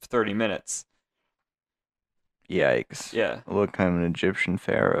next 30 minutes. Yikes! Yeah. Look, I'm an Egyptian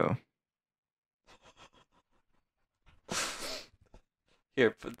pharaoh.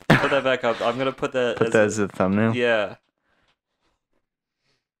 Here, put that back up. I'm gonna put that. Put that as a thumbnail. Yeah.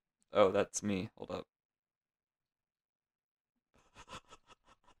 Oh, that's me. Hold up.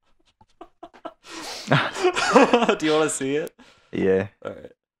 Do you want to see it? Yeah. All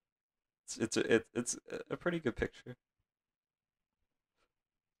right. It's a pretty good picture.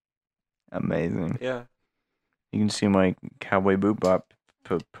 Amazing. Yeah. You can see my Cowboy Boop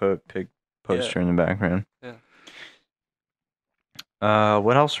poster in the background. Yeah.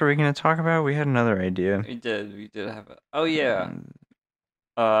 What else were we gonna talk about? We had another idea. We did have a. Oh yeah.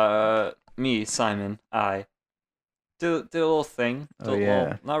 Me, Simon, I did a little thing.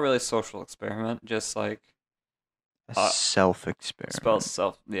 Not really a social experiment, just like a self-experiment. Spell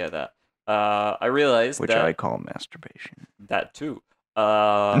self. Yeah, that. I realized which I call masturbation. That too.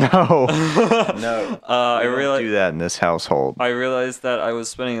 No. No. I realized do that in this household. I realized that I was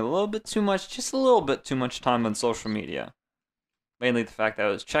spending just a little bit too much time on social media. Mainly the fact that I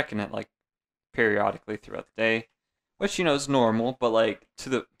was checking it like periodically throughout the day, which is normal, but like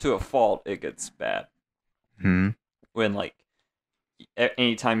to a fault, it gets bad. When like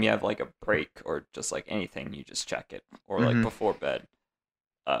anytime you have like a break or just like anything, you just check it, or like before bed.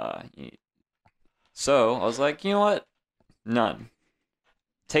 So I was like, you know what? None.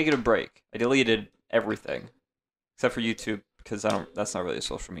 Taking a break. I deleted everything except for YouTube because that's not really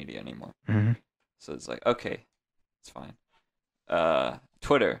social media anymore. So it's like, okay, it's fine.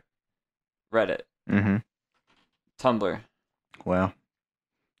 Twitter, Reddit, Tumblr. Wow.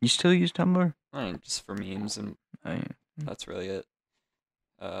 You still use Tumblr? I mean, just for memes, and I, that's really it.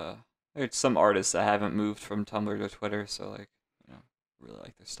 There's some artists that haven't moved from Tumblr to Twitter, so like, really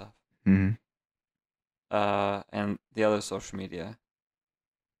like their stuff. mm-hmm. And the other social media,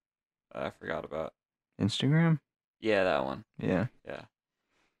 I forgot about. Instagram? Yeah, that one. Yeah. Yeah.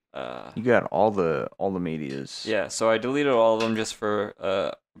 You got all the medias. Yeah, so I deleted all of them just for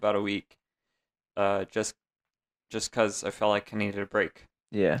about a week, just because I felt like I needed a break.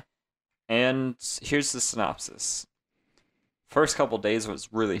 Yeah. And here's the synopsis. First couple days was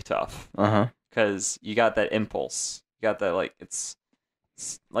really tough. Because you got that impulse. You got that, like, it's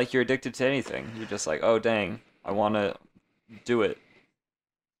like you're addicted to anything. You're just like, oh, dang, I want to do it.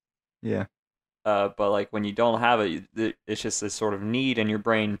 Yeah. But, like, when you don't have it, it's just this sort of need in your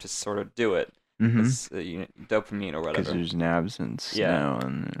brain to sort of do it. Mm-hmm. It's, dopamine or whatever. Because there's an absence now.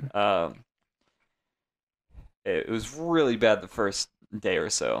 And, it was really bad the first day or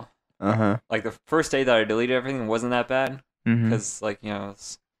so. Uh-huh. The first day that I deleted everything wasn't that bad. Mm-hmm. Because, it's, like,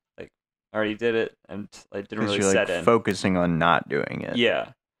 I already did it, and I didn't really you're, set like, in. Focusing on not doing it.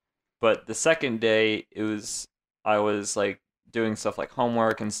 Yeah. But the second day, I was, like, doing stuff like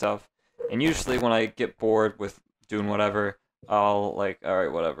homework and stuff. And usually when I get bored with doing whatever, I'll, like, all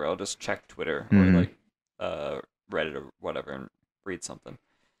right, whatever. I'll just check Twitter or, like, Reddit or whatever and read something.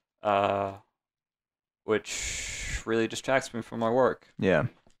 Which really distracts me from my work. Yeah.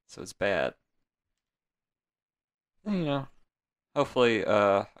 So it's bad. And, hopefully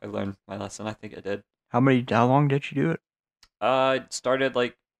I learned my lesson. I think I did. How long did you do it? It started,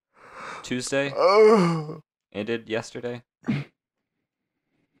 like, Tuesday. Oh. Ended yesterday.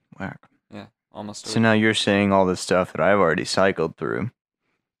 Whack. Yeah, almost. So now you're saying all this stuff that I've already cycled through.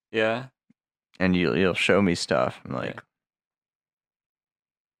 Yeah. And you'll show me stuff. I'm like,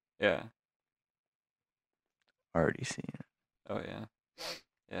 yeah. Already seen it. Oh yeah.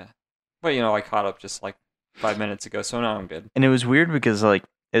 Yeah. But I caught up just like 5 minutes ago, so now I'm good. And it was weird because, like,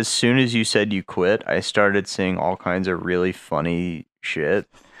 as soon as you said you quit, I started seeing all kinds of really funny shit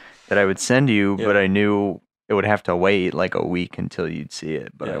that I would send you, but I knew it would have to wait like a week until you'd see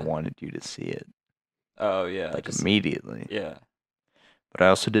it, but I wanted you to see it. Oh, yeah. Like, immediately. Yeah. But I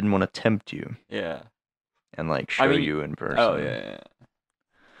also didn't want to tempt you. Yeah. And, like, show you in person. Oh, yeah.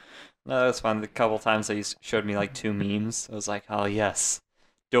 No, that's fine. The couple times that you showed me, like, 2 memes, I was like, oh, yes.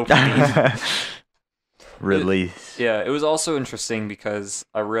 Dopamine. Release. It was also interesting because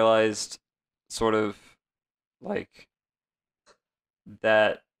I realized sort of, like,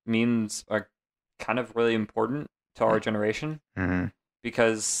 that memes are kind of really important to our generation. Mm-hmm.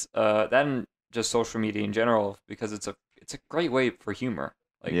 Because that and just social media in general, because it's a great way for humor.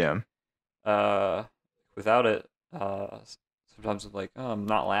 Like, without it, sometimes I'm like, oh, I'm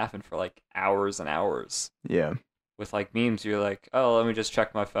not laughing for like hours and hours. Yeah. With like memes, you're like, oh, let me just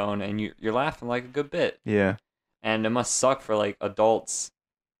check my phone, and you're laughing like a good bit. Yeah. And it must suck for like adults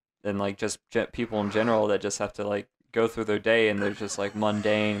and like just people in general that just have to like go through their day and they're just like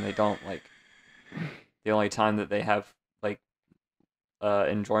mundane. And they don't like the only time that they have like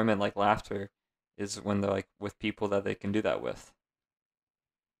enjoyment, like laughter, is when they're like with people that they can do that with.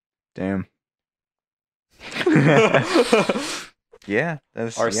 Damn. Yeah,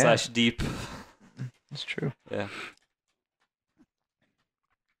 that's r/deep. It's true. Yeah.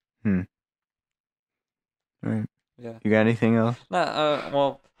 All right. Yeah. You got anything else?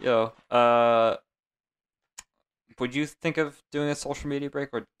 Well, would you think of doing a social media break,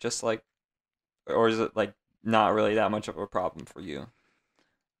 or just like, or is it like not really that much of a problem for you?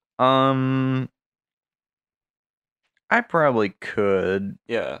 I probably could.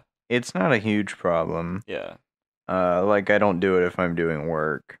 Yeah. It's not a huge problem. Yeah. Like, I don't do it if I'm doing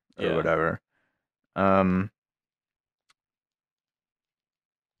work or whatever. And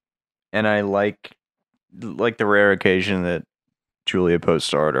I like the rare occasion that Julia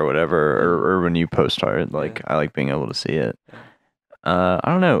posts art or whatever, or when you post art, like, I like being able to see it. I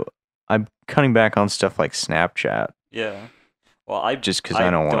don't know. I'm cutting back on stuff like Snapchat. Yeah. Well, I just because I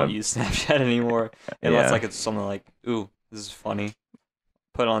don't use Snapchat anymore unless like it's something like, ooh, this is funny.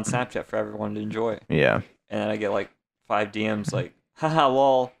 Put it on Snapchat for everyone to enjoy. Yeah. And then I get like 5 DMs like, haha,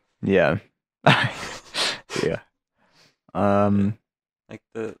 lol. Yeah. Yeah. Like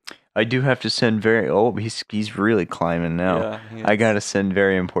the. I do have to send he's really climbing now. Yeah, I gotta send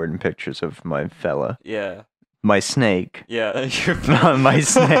very important pictures of my fella. Yeah. My snake. Yeah. My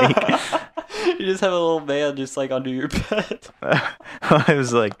snake. You just have a little man just like under your bed. I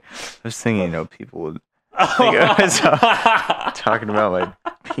was thinking, people would think I was talking about my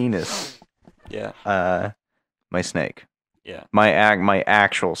penis. Yeah. My snake. Yeah. My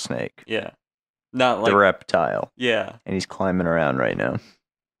actual snake. Yeah. Not like the reptile, yeah, and he's climbing around right now.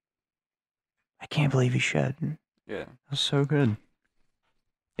 I can't believe he shed. yeah. That was so good.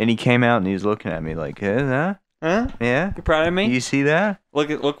 And he came out and he was looking at me like, huh? Huh? Yeah? You proud of me? You see that?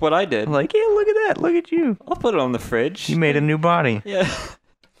 Look what I did. I'm like, yeah, look at that. Look at you. I'll put it on the fridge. You made a new body. Yeah.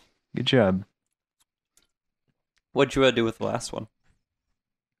 Good job. What'd you do with the last one?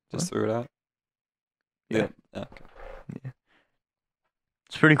 Just threw it out. Yeah. Okay.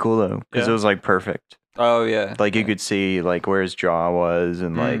 It's pretty cool though, because it was like perfect. Oh yeah. Like you could see like where his jaw was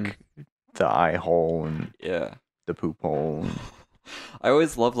and like the eye hole and the poop hole. And... I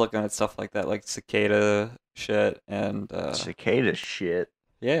always love looking at stuff like that, like cicada shit and cicada shit.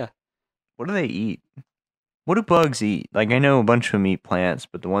 Yeah. What do they eat? What do bugs eat? Like I know a bunch of them eat plants,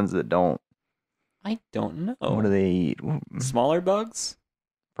 but the ones that don't, I don't know. What do they eat? Smaller bugs?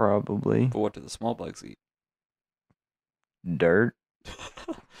 Probably. But what do the small bugs eat? Dirt.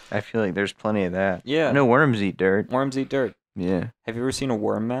 I feel like there's plenty of that. Yeah. I know worms eat dirt. Worms eat dirt. Yeah. Have you ever seen a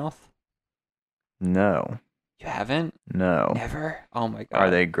worm mouth? No. You haven't? No. Never? Oh my god. Are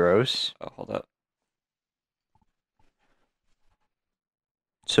they gross? Oh, hold up.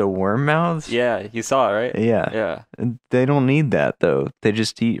 So worm mouths? Yeah, you saw it, right? Yeah. Yeah. They don't need that though. They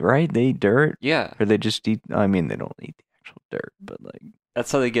just eat, right? They eat dirt? Yeah. Or they just eat, I mean, they don't eat the actual dirt, but like.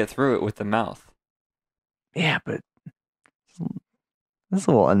 That's how they get through it with the mouth. Yeah, but that's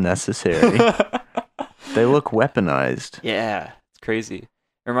a little unnecessary. They look weaponized. Yeah, it's crazy.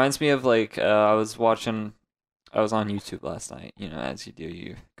 It reminds me of like I was on YouTube last night. You know, as you do,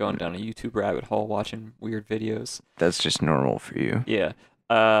 you're going down a YouTube rabbit hole watching weird videos. That's just normal for you. Yeah.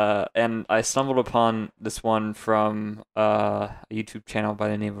 And I stumbled upon this one from a YouTube channel by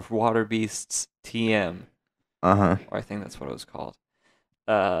the name of Water Beasts TM. Uh-huh. Or I think that's what it was called.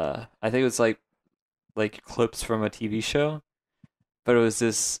 I think it was like clips from a TV show, but it was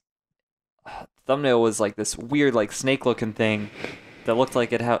this thumbnail was like this weird like snake looking thing that looked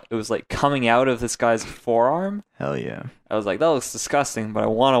like it was like coming out of this guy's forearm. Hell yeah. I was like, that looks disgusting, but I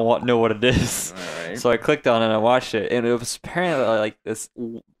want to know what it is. Alright. So I clicked on it and I watched it, and it was apparently like this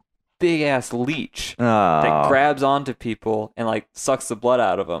big ass leech that grabs onto people and like sucks the blood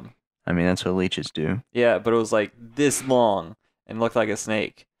out of them. I mean, that's what leeches do. Yeah, but it was like this long and looked like a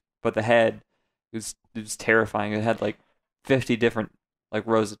snake, but the head it was terrifying. It had like 50 different like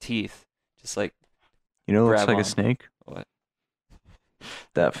rows of teeth, just like. You know, looks like on. a snake. What?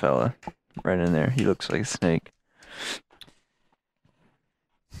 That fella, right in there. He looks like a snake.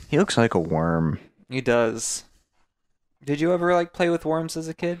 He looks like a worm. He does. Did you ever like play with worms as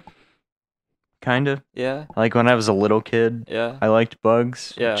a kid? Kinda. Yeah. Like when I was a little kid, Yeah. I liked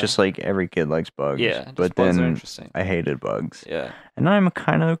bugs. Yeah. Just like every kid likes bugs. Yeah. But bugs are then interesting. I hated bugs. Yeah. And now I'm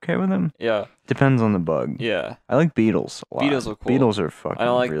kind of okay with them. Yeah. Depends on the bug. Yeah. I like beetles a lot. Beetles are cool. Beetles are fucking I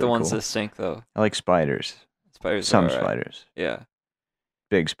don't like really the ones cool. that stink though. I like spiders. Spiders. Some are alright. spiders. Yeah.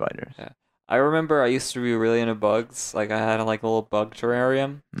 Big spiders. Yeah. I remember I used to be really into bugs. Like I had like a little bug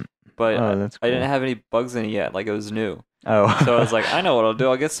terrarium, but That's I cool. didn't have any bugs in it yet. Like it was new. Oh. So I was like, I know what I'll do.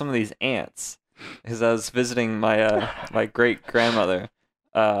 I'll get some of these ants. Because I was visiting my my great grandmother,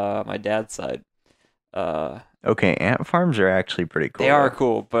 my dad's side. Okay, ant farms are actually pretty cool. They are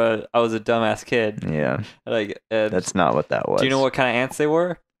cool, but I was a dumbass kid. Yeah. Like That's not what that was. Do you know what kind of ants they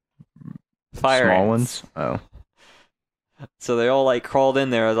were? Fire Small ants. ones? Oh. So they all like crawled in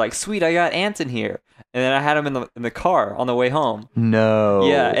there. I was like, "Sweet, I got ants in here." And then I had them in the car on the way home. No.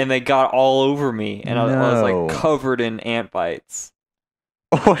 Yeah, and they got all over me, and I was No. like covered in ant bites.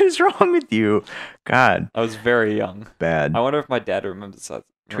 What is wrong with you? God. I was very young. Bad. I wonder if my dad remembers that.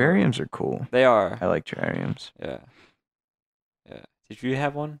 Terrariums are cool. They are. I like terrariums. Yeah. Yeah. Did you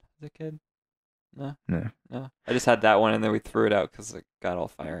have one as a kid? No? No. No? I just had that one, and then we threw it out because it got all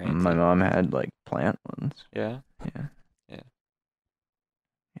fire ants. My mom had like plant ones. Yeah? Yeah. Yeah.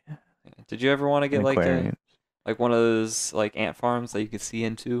 Yeah. Did you ever want to get Aquariums. like one of those like ant farms that you could see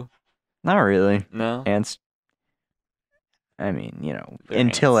into? Not really. No? Ants. I mean, you know, They're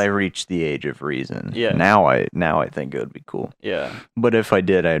until ants. I reach the age of reason. Yeah. Now I think it would be cool. Yeah. But if I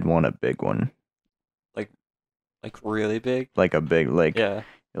did, I'd want a big one. Like really big? Like a big Yeah.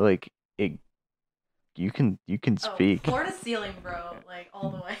 like it. You can speak. Floor to ceiling, bro. Like all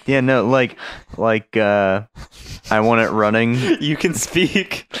the way. Yeah, no, like I want it running. You can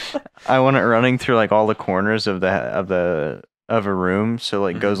speak. I want it running through like all the corners of a room, so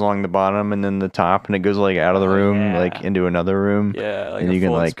like goes along the bottom and then the top, and it goes like out of the room, like yeah. into another room. Yeah, like And a you can,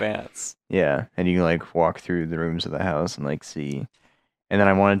 full like, expanse. Yeah, and you can like walk through the rooms of the house and like see. And then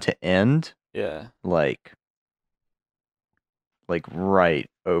I wanted to end Yeah. like right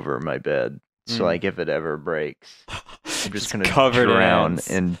over my bed. So Mm. like if it ever breaks, I'm just Just gonna covered in drown ants.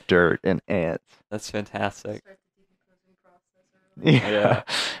 in dirt and ants. That's fantastic. Start the decomposing process. Yeah.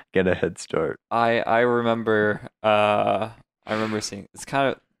 Get a head start. I remember seeing it's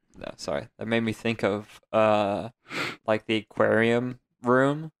kind of no, sorry. That made me think of like the aquarium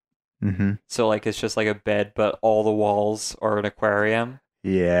room. Mm-hmm. So like it's just like a bed but all the walls are an aquarium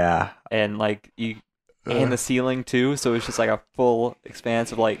Yeah. and like and the ceiling too, so it's just like a full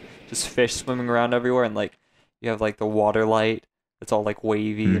expanse of like just fish swimming around everywhere and like you have like the water light. It's all like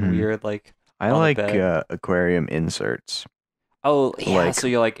wavy and Mhm. weird like I on the like bed. aquarium inserts. Oh, yeah, like- so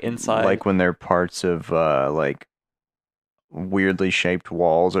you're like inside. Like when they're parts of like weirdly shaped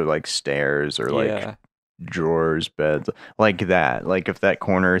walls or like stairs or like yeah. drawers, beds, like that. Like if that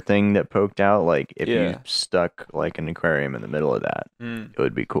corner thing that poked out, like if you Yeah. stuck like an aquarium in the middle of that, Mm, it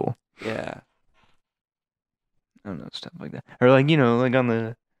would be cool. yeah. I don't know, stuff like that. Or like, like on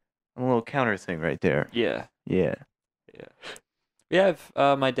the little counter thing right there. Yeah. Yeah. Yeah,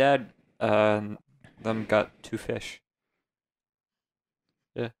 my dad them got two fish.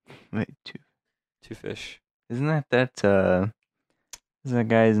 Wait, Two fish. isn't that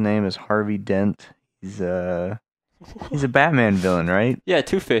guy's name is Harvey Dent? He's a Batman villain, right? Yeah,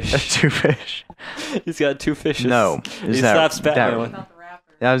 two fish. Two fish. He's got two fishes. No, He is that- slaps Batman that- with. About the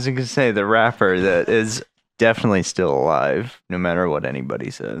rapper. I was gonna say the rapper that is definitely still alive, no matter what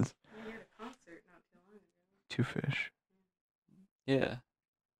anybody says. We were at a concert not too long ago. Two fish. Yeah.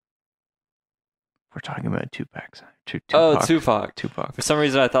 We're talking about Tupac. Oh, Tupac. Tupac. For some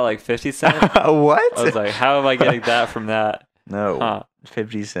reason, I thought like 50 Cent. What? I was like, how am I getting that from that? no. Huh.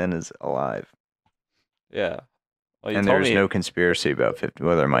 50 Cent is alive. Yeah. Well, you And told there's me no conspiracy about 50.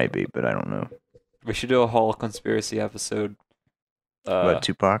 Well, there might be, but I don't know. we should do a whole conspiracy episode About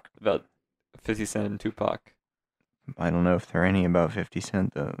Tupac? about 50 Cent and Tupac. I don't know if there are any about 50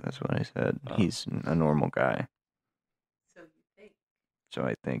 Cent, though. That's what I said. Oh. He's a normal guy. So you think. So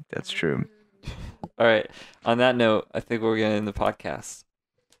I think that's true. All right. On that note, I think we're getting the podcast.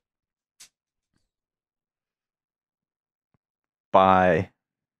 Bye.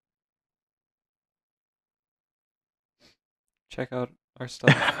 Check out our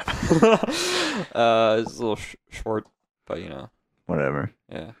stuff. It's a little short, but Whatever.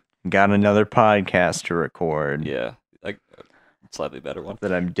 yeah. Got another podcast to record Yeah. Like a slightly better one.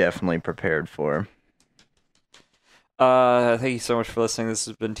 that I'm definitely prepared for. Thank you so much for listening. This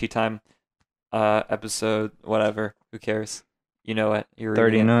has been Tea Time. Episode whatever. Who cares? You know it. You're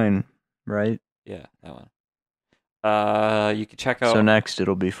reading it. 39, right? Yeah, that one. You can check out. So next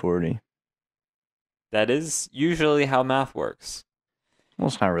it'll be 40. That is usually how math works. Well,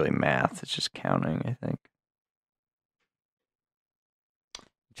 it's not really math. It's just counting, I think.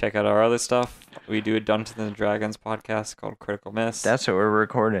 Check out our other stuff. We do a Dungeons and Dragons podcast called Critical Miss. That's what we're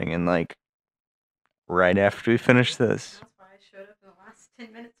recording, and like right after we finish this. That's why I showed up in the last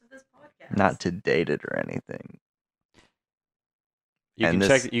 10 minutes of this podcast. Not to date it or anything. You and can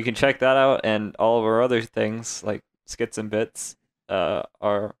this- check. You can check that out, and all of our other things like skits and bits,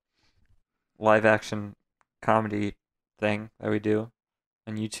 our live action comedy thing that we do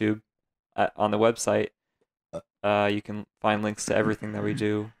on YouTube, on the website. You can find links to everything that we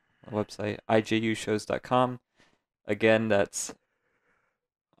do on the website, ijushows.com. Again, that's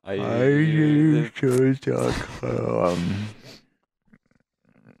ijushows.com.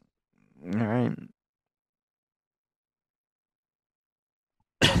 All right.